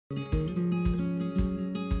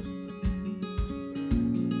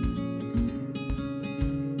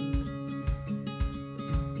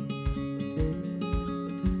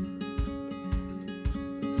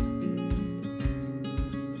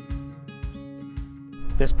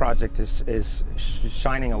This project is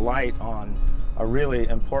shining a light on a really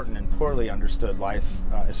important and poorly understood life,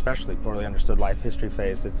 especially poorly understood life history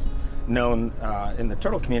phase that's known in the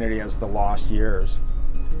turtle community as the lost years.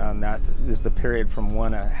 And that is the period from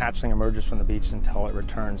when a hatchling emerges from the beach until it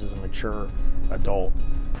returns as a mature adult.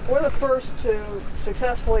 We're the first to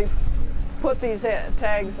successfully put these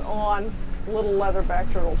tags on little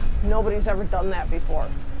leatherback turtles. Nobody's ever done that before.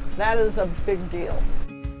 That is a big deal.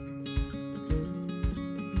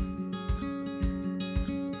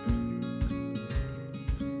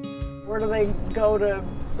 Where do they go to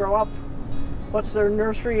grow up? What's their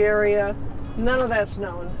nursery area? None of that's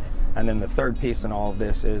known. And then the third piece in all of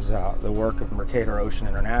this is the work of Mercator Ocean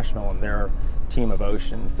International and their team of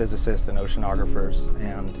ocean physicists and oceanographers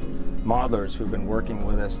and modelers who've been working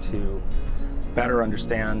with us to better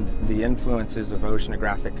understand the influences of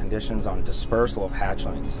oceanographic conditions on dispersal of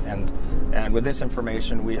hatchlings. And with this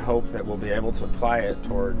information, we hope that we'll be able to apply it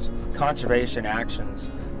towards conservation actions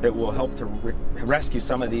that will help to rescue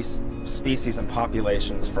some of these species and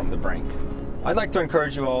populations from the brink. I'd like to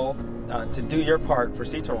encourage you all to do your part for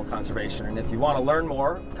sea turtle conservation, and if you want to learn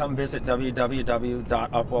more, come visit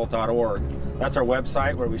www.upwell.org. That's our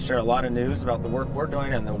website where we share a lot of news about the work we're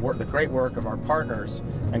doing and the great work of our partners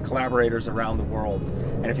and collaborators around the world.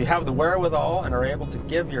 And if you have the wherewithal and are able to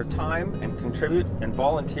give your time and contribute and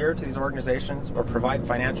volunteer to these organizations or provide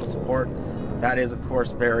financial support, that is, of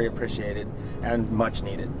course, very appreciated and much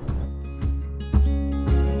needed.